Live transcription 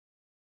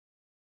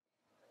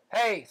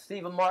Hey,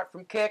 Steve and Mark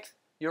from KIX.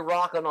 You're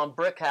rocking on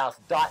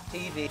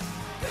brickhouse.tv.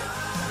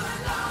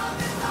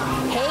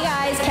 Hey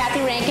guys,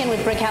 Cathy Rankin with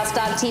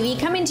brickhouse.tv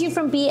coming to you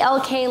from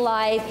BLK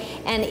Live,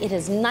 and it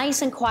is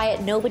nice and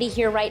quiet, nobody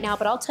here right now,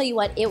 but I'll tell you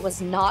what, it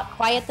was not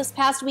quiet this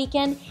past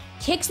weekend.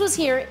 KIX was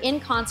here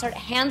in concert,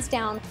 hands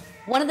down,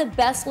 one of the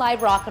best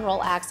live rock and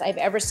roll acts I've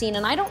ever seen,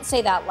 and I don't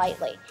say that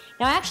lightly.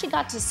 Now, I actually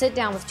got to sit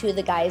down with two of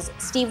the guys,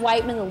 Steve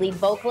Whiteman, the lead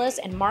vocalist,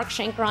 and Mark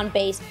Schenker on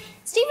bass.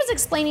 Steve was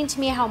explaining to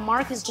me how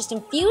Mark has just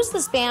infused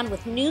this band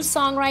with new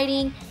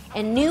songwriting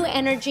and new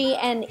energy,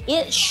 and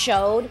it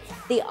showed.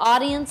 The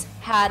audience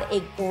had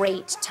a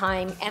great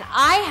time, and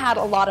I had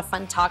a lot of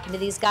fun talking to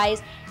these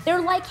guys.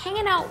 They're like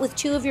hanging out with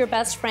two of your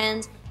best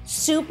friends,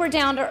 super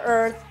down to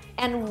earth,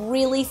 and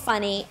really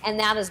funny, and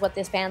that is what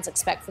this fans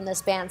expect from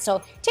this band.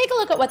 So take a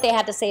look at what they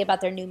had to say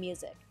about their new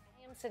music.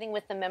 I am sitting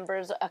with the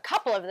members, a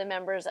couple of the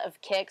members of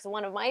KIX,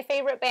 one of my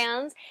favorite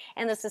bands,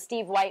 and this is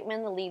Steve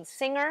Whiteman, the lead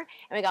singer,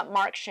 and we got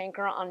Mark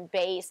Schenker on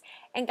bass.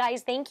 And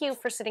guys, thank you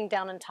for sitting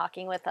down and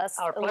talking with us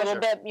Our a little pleasure.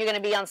 bit. You're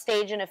going to be on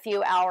stage in a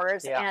few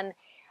hours, and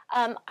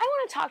I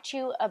want to talk to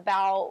you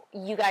about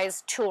you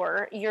guys'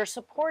 tour. You're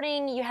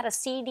supporting, you had a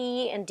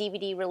CD and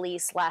DVD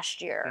release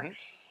last year,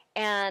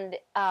 and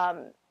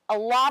a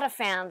lot of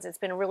fans, it's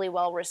been really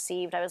well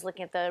received. I was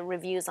looking at the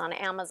reviews on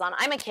Amazon.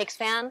 I'm a KIX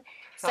fan,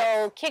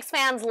 so KIX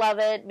fans love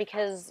it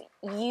because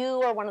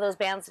you are one of those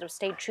bands that have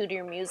stayed true to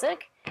your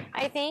music,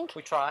 I think.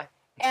 We try.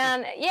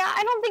 And yeah,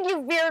 I don't think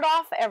you've veered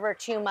off ever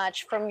too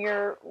much from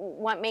your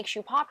what makes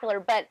you popular,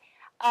 but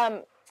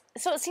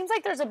so it seems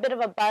like there's a bit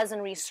of a buzz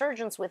and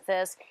resurgence with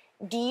this.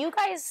 Do you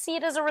guys see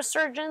it as a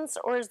resurgence,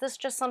 or is this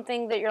just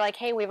something that you're like,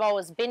 hey, we've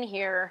always been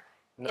here?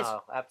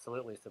 No,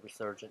 absolutely, it's a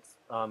resurgence.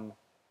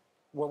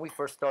 When we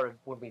first started,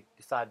 when we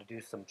decided to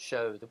do some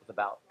shows, it was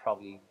about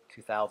probably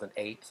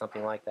 2008,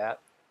 something like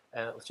that.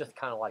 And it was just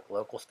kind of like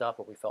local stuff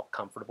where we felt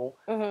comfortable.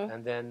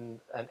 And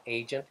then an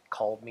agent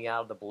called me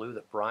out of the blue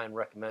that Brian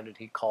recommended.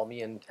 He called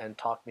me and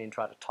talked to me and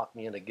tried to talk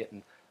me into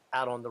getting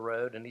out on the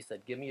road. And he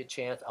said, give me a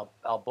chance,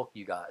 I'll book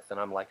you guys. And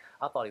I'm like,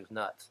 I thought he was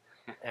nuts.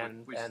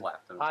 And, we just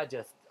laughed at him. I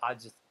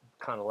just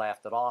kind of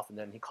laughed it off. And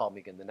then he called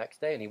me again the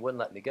next day and he wouldn't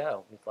let me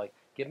go. He's like,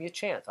 give me a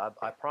chance. I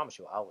promise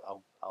you,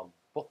 I'll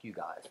book you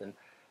guys. And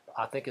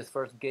I think his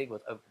first gig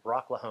was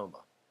Oklahoma.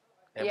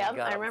 And we got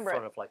I up remember in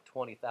front of like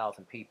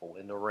 20,000 people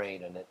in the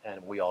rain,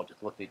 and we all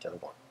just looked at each other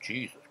going,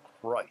 Jesus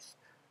Christ.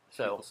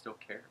 So People still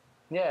care.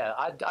 yeah,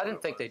 I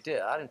didn't think they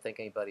did. I didn't think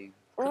anybody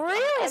could.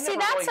 Really? See,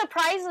 that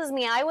surprises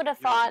me. I would have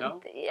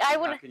thought. I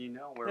would. How can you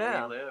know where we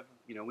live?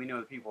 You know, we know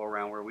the people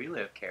around where we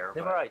live care.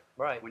 Yeah, But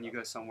right. when you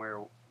go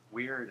somewhere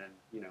weird and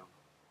you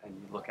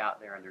look out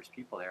there and there's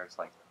people there, it's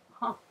like,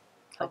 huh.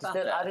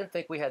 I didn't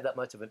think we had that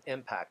much of an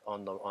impact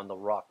on the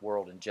rock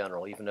world in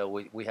general, even though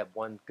we had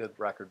one good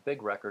record,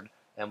 big record,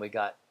 and we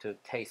got to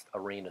taste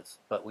arenas,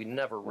 but we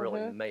never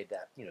really made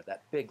that,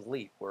 that big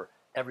leap where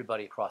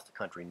everybody across the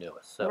country knew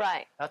us. So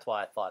that's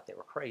why I thought they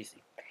were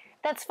crazy.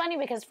 That's funny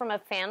because from a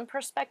fan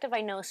perspective, I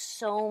know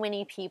so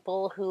many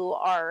people who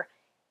are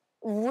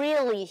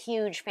really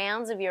huge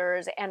fans of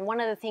yours, and one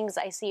of the things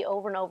I see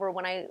over and over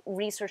when I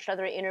researched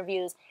other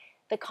interviews,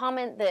 the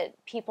comment that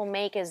people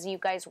make is you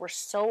guys were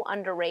so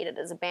underrated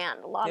as a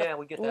band. A lot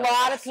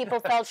of people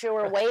felt you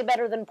were way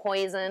better than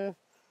Poison,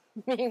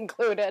 me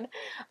included,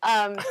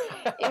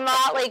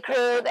 Motley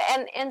Crue,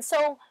 and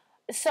so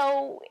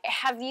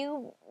have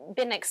you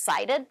been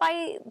excited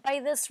by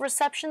this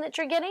reception that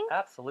you're getting?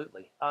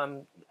 Absolutely.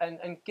 And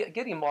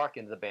getting Mark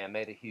into the band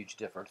made a huge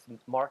difference.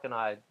 Mark and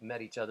I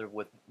met each other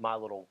with my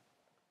little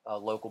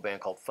local band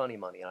called Funny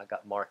Money, and I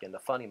got Mark into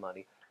Funny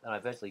Money, and I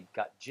eventually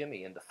got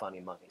Jimmy into Funny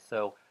Money.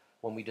 So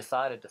when we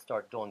decided to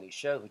start doing these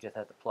shows, we just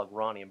had to plug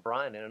Ronnie and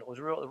Brian in, and it was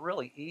a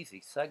really easy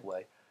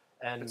segue.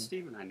 And But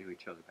Steve and I knew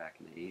each other back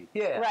in the 80s.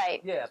 Yeah,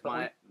 right. Yeah,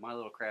 but my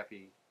little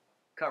crappy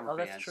cover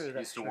bands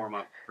used to warm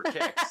up for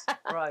KIX.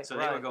 Right. So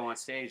they would go on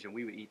stage and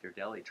we would eat their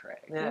deli tray.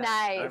 Yeah.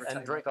 Nice.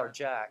 And drink our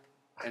Jack.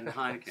 And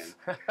Heineken.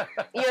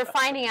 You're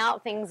finding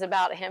out things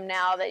about him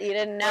now that you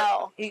didn't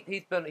know.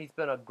 He's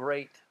been a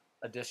great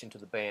addition to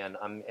the band.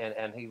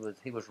 And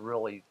he was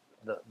really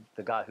the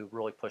guy who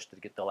really pushed to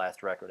get the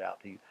last record out.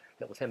 It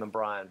was him and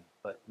Brian,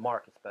 but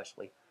Mark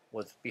especially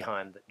was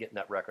behind getting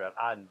that record out.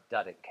 I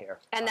didn't care.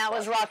 And that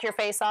was Rock Your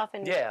Face Off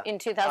in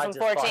 2014.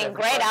 everybody-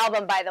 Great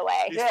album, by the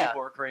way. These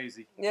people are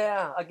crazy.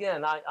 Yeah,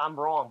 again, I'm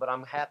wrong, but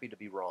I'm happy to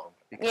be wrong.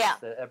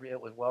 Because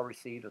it was well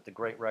received. It's a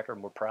great record,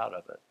 and we're proud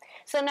of it.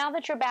 So now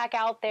that you're back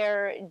out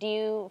there, do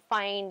you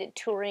find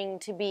touring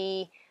to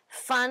be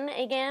fun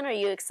again? Are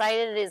you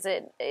excited? Is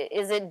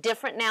it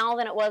different now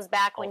than it was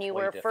back when you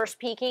were first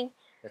peaking?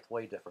 It's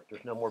way different.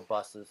 There's no more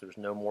buses. There's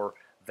no more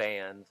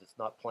vans. It's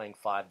not playing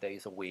 5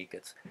 days a week.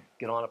 It's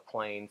get on a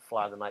plane,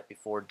 fly the night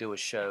before, do a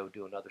show,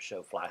 do another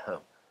show, fly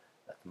home.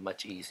 That's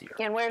much easier.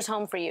 And where's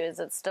home for you? Is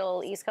it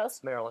still East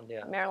Coast? Maryland,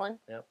 yeah. Maryland?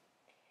 Yep.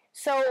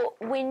 So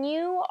when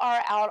you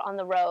are out on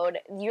the road,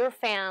 your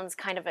fans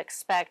kind of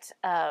expect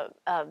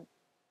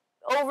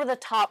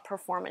over-the-top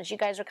performance. You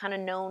guys are kind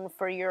of known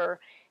for your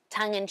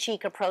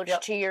tongue-in-cheek approach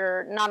Yep. to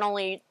your, not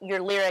only your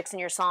lyrics and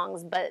your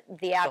songs, but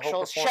the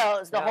actual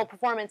shows, the whole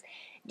performance.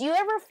 Do you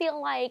ever feel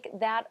like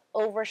that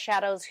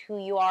overshadows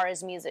who you are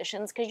as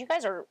musicians? Because you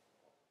guys are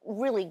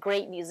really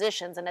great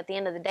musicians, and at the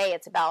end of the day,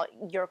 it's about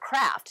your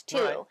craft too.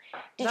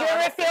 Right. Did you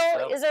ever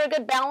feel, is there a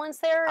good balance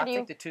there? I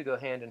think the two go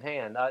hand in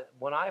hand.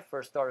 When I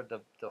first started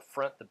to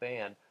front the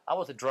band, I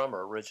was a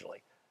drummer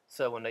originally.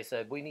 So when they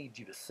said, we need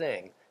you to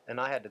sing, and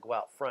I had to go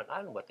out front, I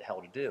didn't know what the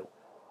hell to do.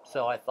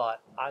 So I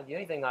thought, the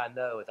only thing I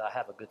know is I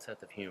have a good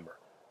sense of humor.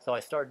 So I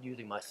started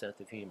using my sense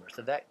of humor.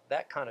 So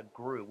that kind of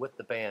grew with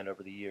the band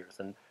over the years,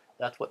 and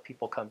that's what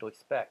people come to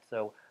expect.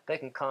 So they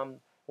can come.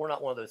 We're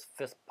not one of those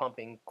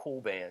fist-pumping cool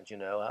bands, you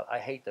know. I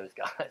hate those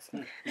guys.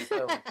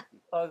 So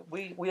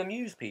we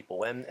amuse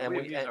people, and we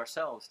amuse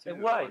ourselves too.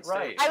 Right.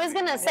 I was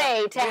gonna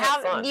say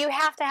you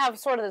have to have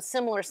sort of the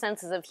similar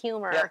senses of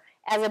humor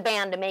as a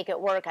band to make it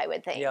work. I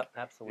would think. Yep,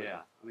 absolutely. Yeah,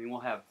 I mean, we'll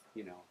have,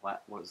 you know,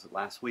 what was it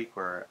last week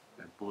where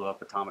it blew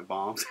up atomic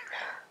bombs,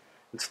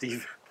 and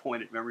Steve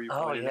pointed. Remember you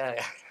pointed? Oh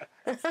yeah.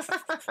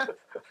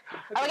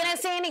 Are we gonna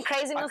see any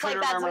craziness like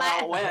that tonight? I couldn't remember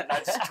how it went. I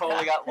just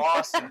totally got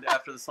lost. And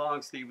after the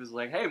song, Steve was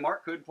like, "Hey,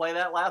 Mark couldn't play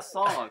that last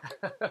song,"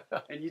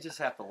 and you just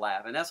have to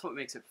laugh, and that's what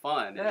makes it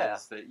fun. Yeah.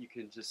 Is that you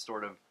can just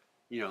sort of,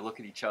 you know, look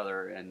at each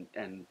other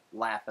and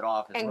laugh it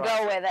off and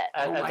go with it.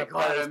 Oh my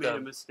God, I made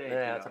a mistake.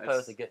 Yeah, as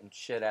opposed to getting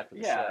shit after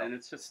the show. Yeah, and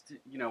it's just,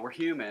 you know, we're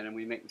human and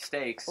we make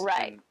mistakes.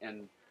 Right.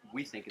 And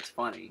we think it's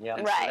funny. Yeah.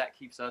 And right. so that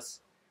keeps us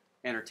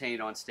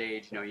entertained on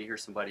stage. You know, you hear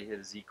somebody hit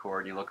a Z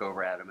chord and you look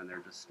over at them and they're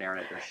just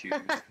staring at their shoes.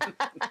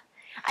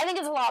 I think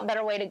it's a lot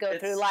better way to go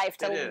through life,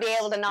 to be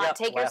able to not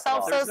take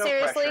yourself so There's no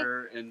seriously.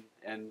 Pressure,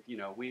 and you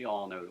know, we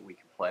all know that we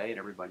can play and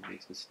everybody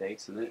makes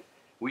mistakes, and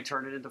we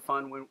turn it into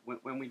fun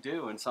when we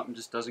do, and something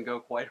just doesn't go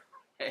quite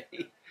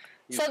right.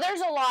 So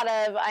there's a lot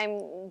of,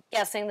 I'm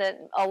guessing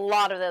that a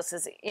lot of this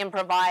is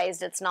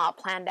improvised, it's not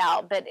planned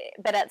out, but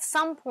at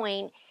some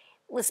point,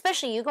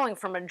 especially you going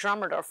from a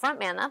drummer to a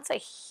frontman, that's a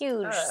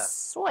huge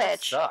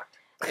switch. That sucked.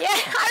 Yeah,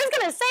 I was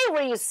gonna say,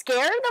 were you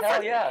scared?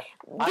 Hell yeah.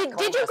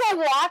 Did you go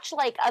watch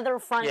like other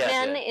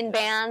frontmen in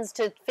bands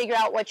to figure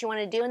out what you want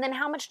to do, and then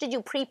how much did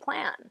you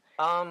pre-plan?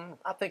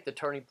 I think the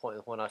turning point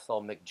was when I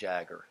saw Mick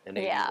Jagger in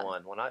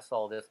 '81. When I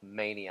saw this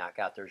maniac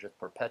out there, just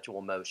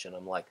perpetual motion.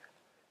 I'm like,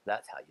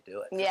 that's how you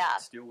do it. Yeah.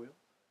 Steel Wheel?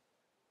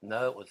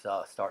 No, it was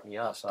Start Me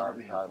Up. Start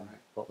Me Up.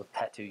 What was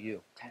Tattoo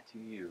You? Tattoo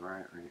You,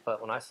 right.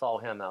 But when I saw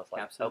him, I was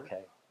like,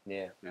 okay,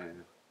 yeah.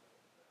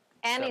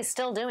 And he's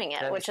still doing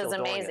it, which is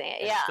amazing.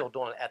 Yeah. He's still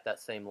doing it at that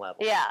same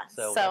level. Yeah.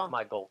 So that's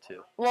my goal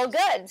too. Well,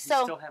 good. He's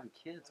so still having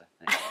kids,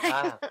 I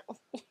think.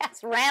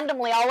 yes,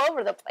 randomly all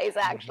over the place,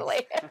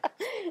 actually.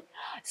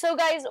 So,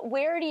 guys,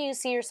 where do you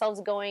see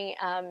yourselves going?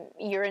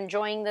 You're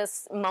enjoying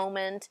this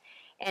moment,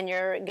 and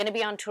you're going to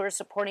be on tour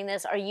supporting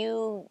this. Are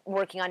you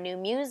working on new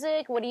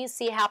music? What do you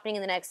see happening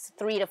in the next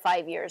 3 to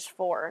 5 years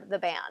for the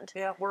band?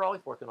 Yeah, we're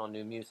always working on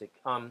new music.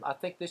 I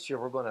think this year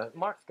we're going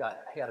to.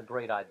 He had a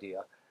great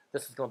idea.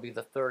 This is going to be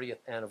the 30th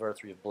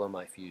anniversary of Blow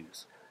My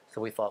Fuse.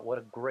 So we thought, what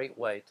a great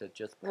way to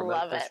just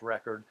promote this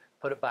record,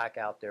 put it back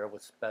out there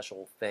with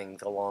special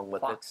things along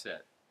with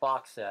it.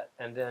 Box set.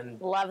 And then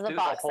do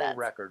the whole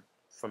record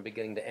from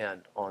beginning to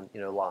end on,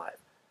 live.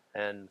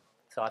 And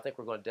so I think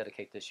we're going to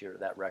dedicate this year to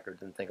that record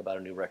and think about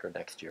a new record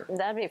next year.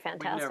 That'd be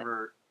fantastic.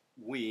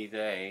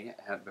 They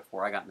have,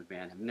 before I got in the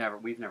band,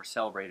 we've never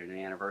celebrated an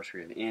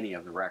anniversary of any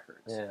of the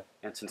records. Yeah.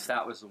 And since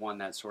that was the one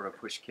that sort of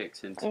pushed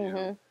KIX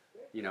into,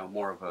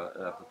 more of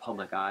a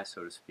public eye,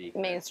 so to speak.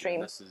 Mainstream.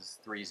 And this is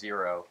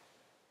 3-0.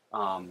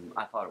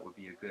 I thought it would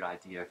be a good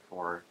idea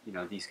for,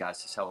 these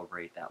guys to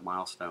celebrate that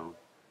milestone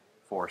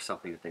for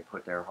something that they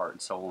put their heart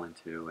and soul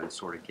into, and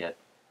sort of get,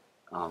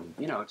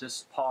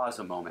 just pause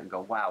a moment and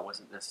go, wow,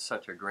 wasn't this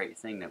such a great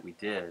thing that we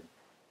did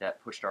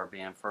that pushed our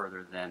band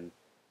further than,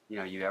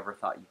 you ever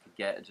thought you could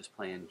get just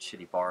playing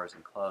shitty bars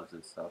and clubs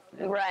and stuff.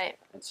 Right.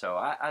 And so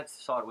I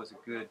thought it was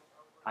a good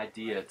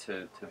idea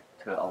to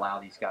allow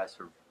these guys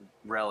to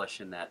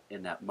relish in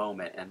that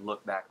moment and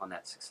look back on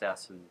that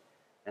success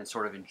and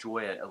sort of enjoy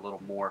it a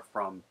little more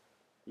from,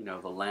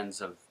 the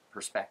lens of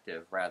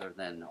perspective rather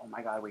than, oh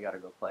my God, we got to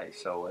go play.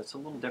 So it's a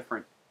little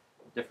different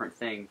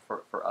thing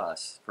for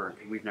us.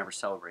 We've never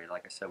celebrated,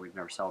 like I said, we've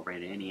never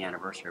celebrated any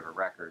anniversary of a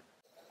record.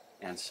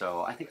 And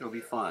so I think it'll be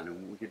fun,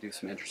 and we could do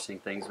some interesting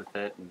things with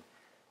it. And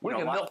we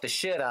can milk the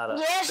shit out of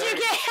it. Yes, you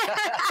can.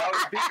 I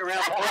was beating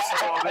around the bush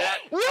a little bit.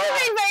 You were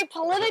being very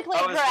politically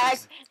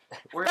correct.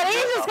 But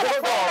he's just going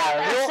to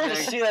milk the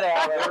shit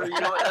out of it.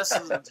 You know what this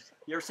is?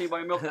 You ever seen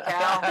anybody milk a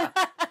cow?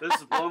 This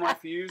is Blow My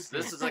Fuse.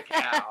 This is a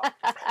cow.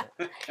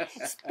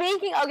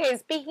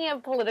 Speaking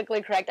of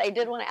politically correct, I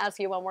did want to ask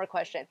you one more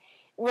question.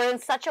 We're in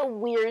such a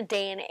weird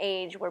day and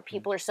age where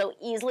people are so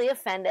easily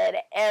offended.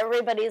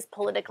 Everybody's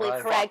politically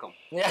correct.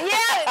 Yeah,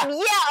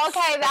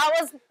 okay, that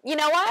was, you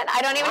know what?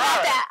 I don't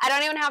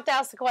even have to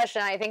ask the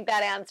question. I think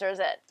that answers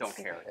it. Don't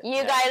care.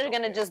 You guys are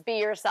going to just be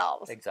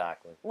yourselves.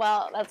 Exactly.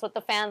 Well, that's what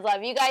the fans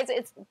love. You guys,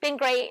 it's been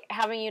great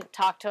having you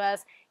talk to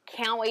us.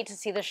 Can't wait to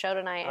see the show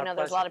tonight. I know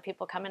there's a lot of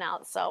people coming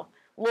out, so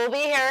We'll be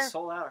here. Is it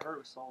sold out? I heard it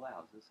was sold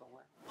out. Is it sold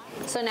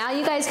out? So now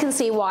you guys can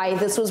see why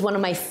this was one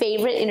of my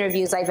favorite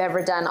interviews I've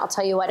ever done. I'll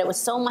tell you what, it was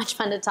so much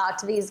fun to talk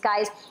to these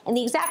guys. And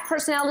the exact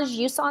personalities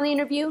you saw in the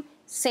interview,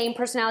 same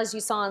personalities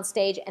you saw on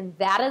stage. And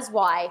that is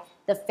why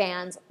the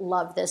fans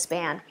love this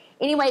band.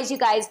 Anyways, you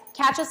guys,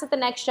 catch us at the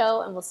next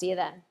show, and we'll see you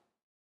then.